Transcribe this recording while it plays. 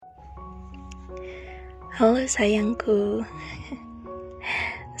Halo sayangku,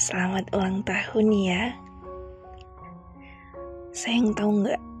 selamat ulang tahun ya. Sayang tahu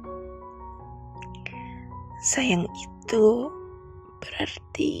nggak? Sayang itu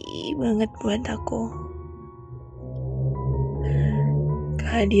berarti banget buat aku.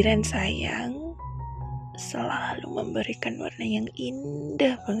 Kehadiran sayang selalu memberikan warna yang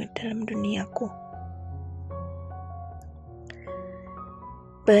indah banget dalam duniaku.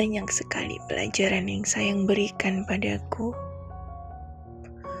 Banyak sekali pelajaran yang sayang berikan padaku.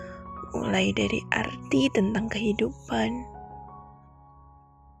 Mulai dari arti tentang kehidupan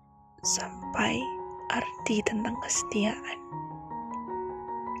sampai arti tentang kesetiaan.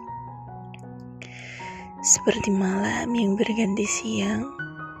 Seperti malam yang berganti siang,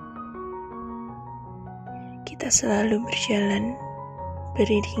 kita selalu berjalan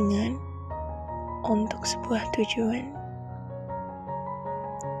beriringan untuk sebuah tujuan.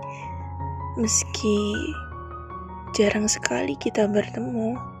 Meski jarang sekali kita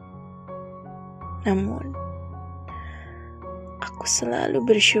bertemu, namun aku selalu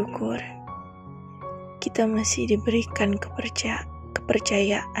bersyukur kita masih diberikan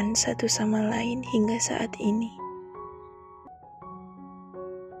kepercayaan satu sama lain hingga saat ini.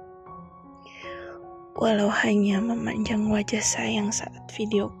 Walau hanya memandang wajah sayang saat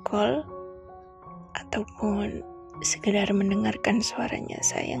video call ataupun sekedar mendengarkan suaranya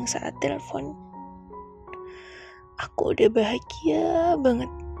sayang saat telepon, aku udah bahagia banget.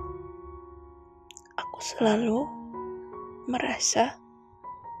 Aku selalu merasa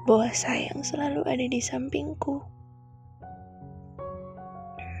bahwa sayang selalu ada di sampingku.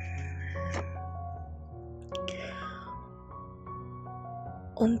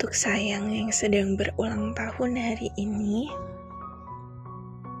 Untuk sayang yang sedang berulang tahun hari ini,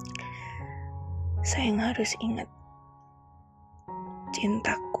 sayang harus ingat,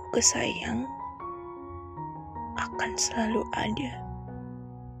 cintaku ke sayang akan selalu ada.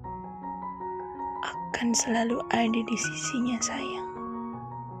 Akan selalu ada di sisinya sayang.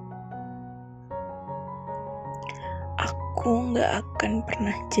 Aku gak akan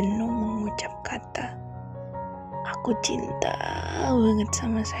pernah jenuh mengucap kata aku cinta banget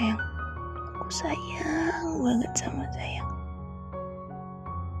sama sayang. Aku sayang banget sama sayang.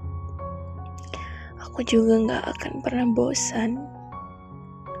 Aku juga gak akan pernah bosan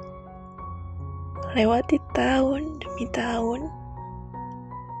melewati tahun demi tahun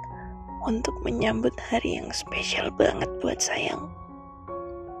untuk menyambut hari yang spesial banget buat sayang.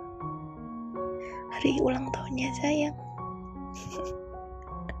 Hari ulang tahunnya sayang.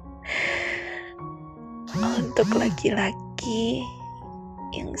 Untuk laki-laki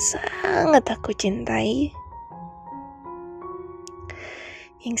yang sangat aku cintai,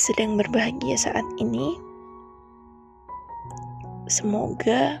 yang sedang berbahagia saat ini,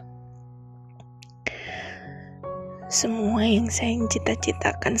 semoga semua yang sayang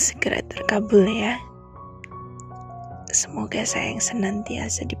cita-citakan segera terkabul ya. Semoga sayang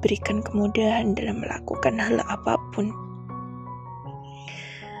senantiasa diberikan kemudahan dalam melakukan hal apapun.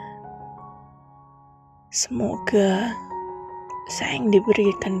 Semoga sayang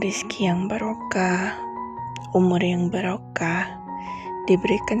diberikan rezeki yang barokah, umur yang barokah,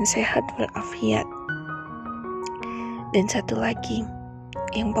 diberikan sehat walafiat. Dan satu lagi,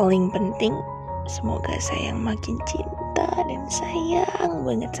 yang paling penting, semoga sayang makin cinta dan sayang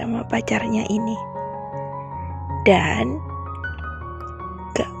banget sama pacarnya ini. Dan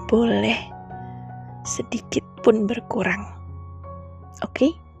gak boleh sedikit pun berkurang.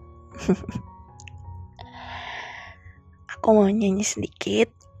 Oke? Aku mau nyanyi sedikit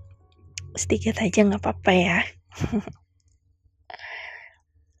aja gak apa-apa ya.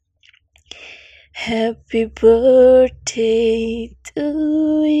 Happy birthday to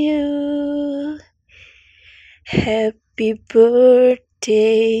you. Happy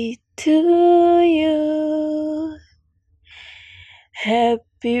birthday to you.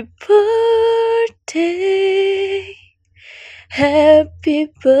 Happy birthday. Happy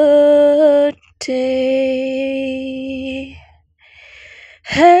birthday.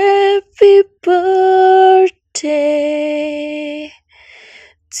 Happy birthday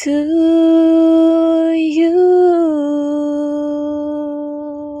to you.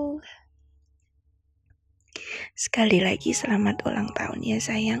 Sekali lagi selamat ulang tahun ya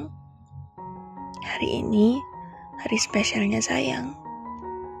sayang. Hari ini hari spesialnya sayang.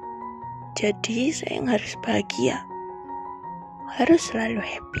 Jadi sayang harus bahagia. Harus selalu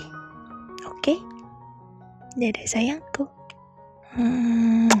happy. Oke? Dadah sayangku.